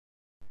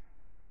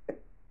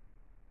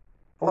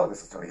Hello,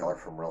 this is Tony Heller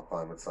from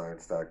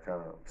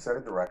RealClimateScience.com,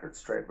 setting the record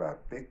straight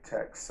about big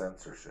tech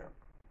censorship.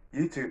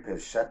 YouTube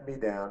has shut me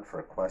down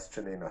for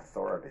questioning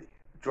authority.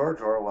 George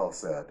Orwell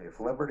said,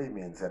 if liberty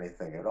means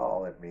anything at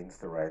all, it means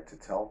the right to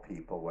tell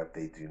people what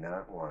they do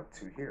not want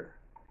to hear.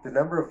 The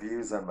number of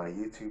views on my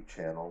YouTube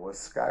channel was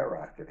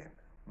skyrocketing.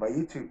 My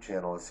YouTube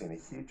channel has seen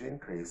a huge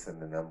increase in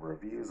the number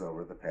of views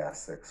over the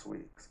past 6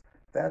 weeks.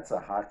 That's a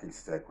hockey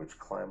stick which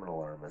climate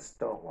alarmists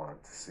don't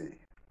want to see.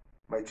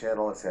 My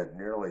channel has had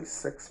nearly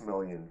 6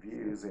 million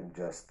views in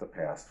just the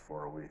past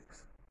 4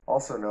 weeks.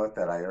 Also note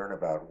that I earn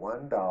about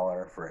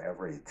 $1 for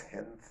every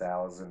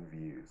 10,000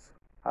 views.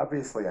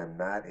 Obviously, I'm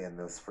not in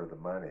this for the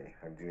money.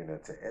 I'm doing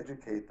it to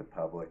educate the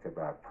public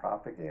about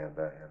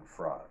propaganda and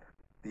fraud.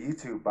 The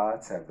YouTube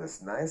bots have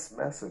this nice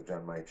message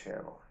on my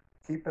channel.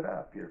 Keep it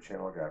up. Your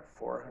channel got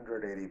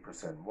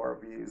 480% more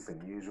views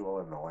than usual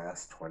in the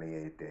last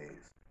 28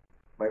 days.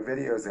 My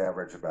videos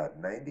average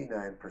about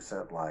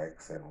 99%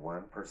 likes and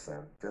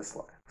 1%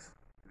 dislikes.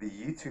 The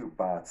YouTube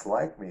bots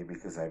like me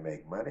because I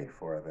make money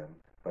for them,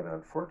 but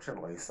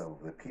unfortunately some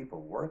of the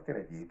people working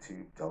at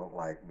YouTube don't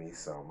like me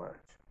so much.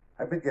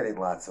 I've been getting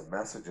lots of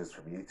messages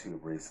from YouTube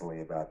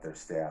recently about their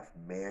staff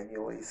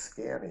manually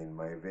scanning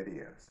my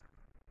videos.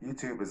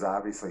 YouTube is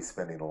obviously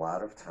spending a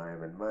lot of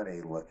time and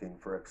money looking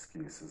for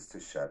excuses to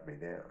shut me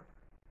down.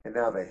 And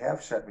now they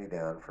have shut me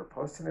down for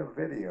posting a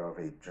video of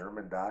a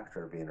German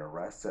doctor being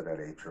arrested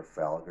at a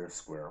Trafalgar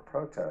Square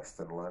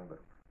protest in London.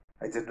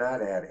 I did not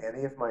add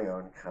any of my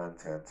own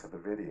content to the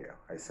video.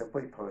 I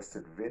simply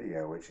posted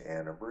video which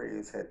Anna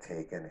Breeze had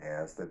taken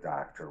as the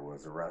doctor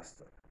was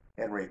arrested.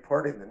 And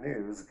reporting the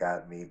news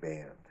got me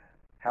banned.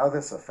 How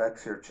this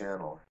affects your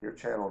channel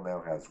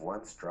now has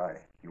one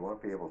strike. You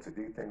won't be able to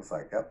do things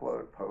like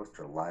upload, post,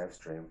 or live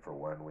stream for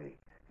 1 week.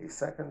 A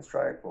second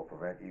strike will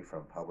prevent you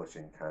from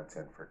publishing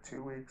content for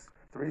 2 weeks.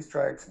 3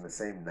 strikes in the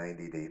same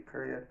 90-day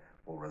period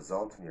will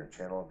result in your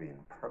channel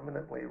being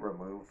permanently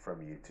removed from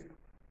YouTube.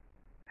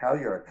 How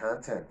your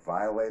content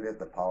violated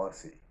the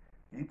policy.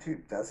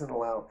 YouTube doesn't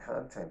allow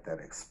content that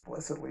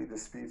explicitly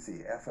disputes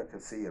the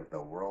efficacy of the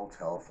World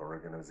Health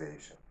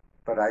Organization.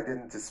 But I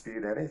didn't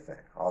dispute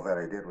anything. All that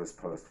I did was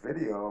post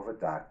video of a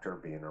doctor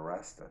being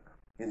arrested.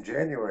 In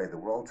January, the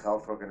World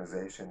Health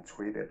Organization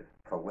tweeted,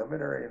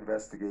 "Preliminary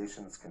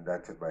investigations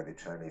conducted by the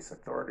Chinese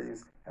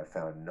authorities have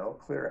found no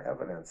clear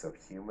evidence of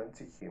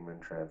human-to-human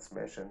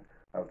transmission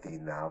of the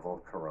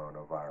novel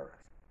coronavirus."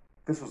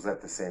 This was at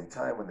the same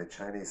time when the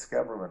Chinese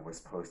government was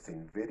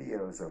posting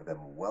videos of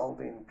them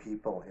welding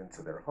people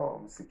into their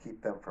homes to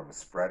keep them from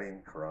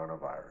spreading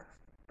coronavirus.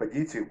 But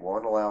YouTube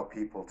won't allow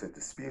people to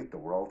dispute the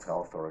World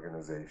Health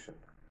Organization.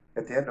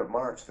 At the end of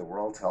March, the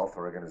World Health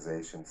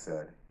Organization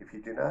said, if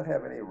you do not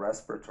have any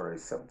respiratory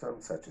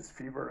symptoms such as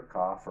fever,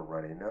 cough, or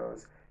runny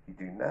nose, you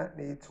do not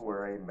need to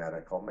wear a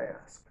medical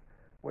mask.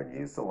 When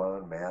used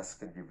alone, masks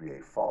can give you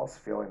a false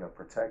feeling of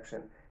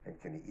protection and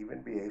can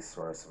even be a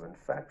source of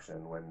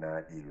infection when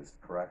not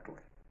used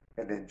correctly.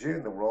 And in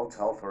June, the World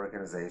Health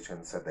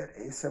Organization said that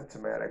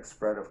asymptomatic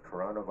spread of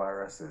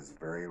coronavirus is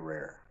very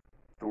rare.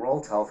 The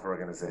World Health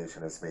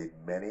Organization has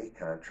made many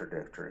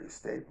contradictory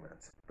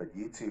statements, but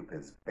YouTube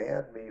has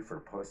banned me for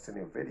posting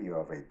a video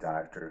of a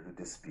doctor who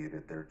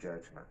disputed their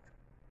judgment.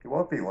 It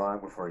won't be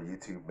long before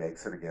YouTube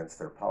makes it against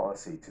their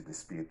policy to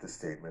dispute the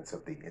statements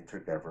of the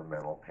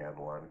Intergovernmental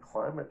Panel on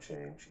Climate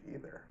Change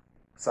either.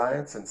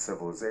 Science and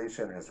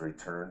civilization has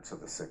returned to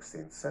the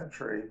 16th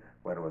century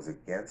when it was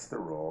against the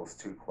rules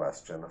to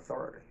question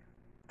authority.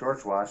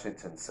 George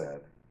Washington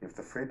said, if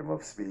the freedom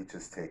of speech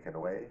is taken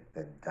away,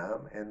 then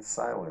dumb and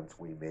silent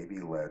we may be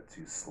led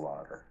to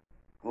slaughter.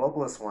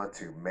 Globalists want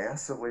to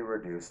massively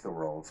reduce the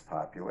world's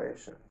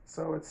population,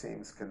 so it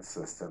seems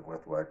consistent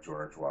with what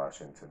George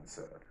Washington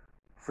said.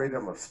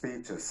 Freedom of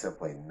speech is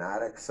simply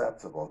not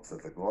acceptable to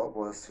the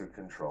globalists who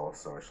control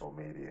social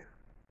media.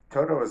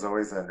 Toto has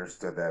always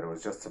understood that it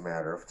was just a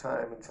matter of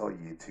time until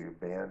YouTube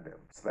banned him,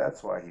 so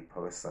that's why he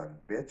posts on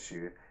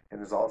BitChute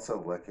and is also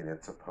looking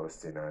into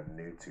posting on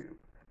YouTube.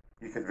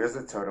 You can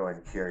visit Toto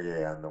and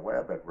Kyrie on the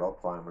web at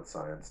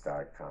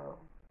RealClimateScience.com.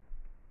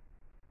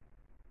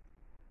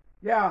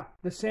 Yeah,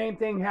 the same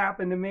thing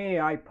happened to me.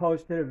 I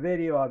posted a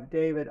video of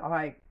David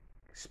Icke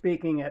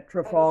speaking at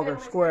Trafalgar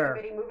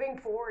Square. Moving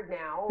forward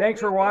now. Thanks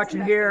for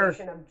watching here.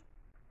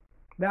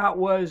 That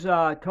was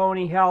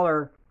Tony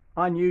Heller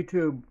on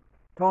YouTube.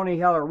 Tony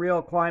Heller,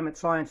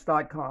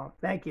 RealClimateScience.com.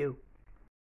 Thank you.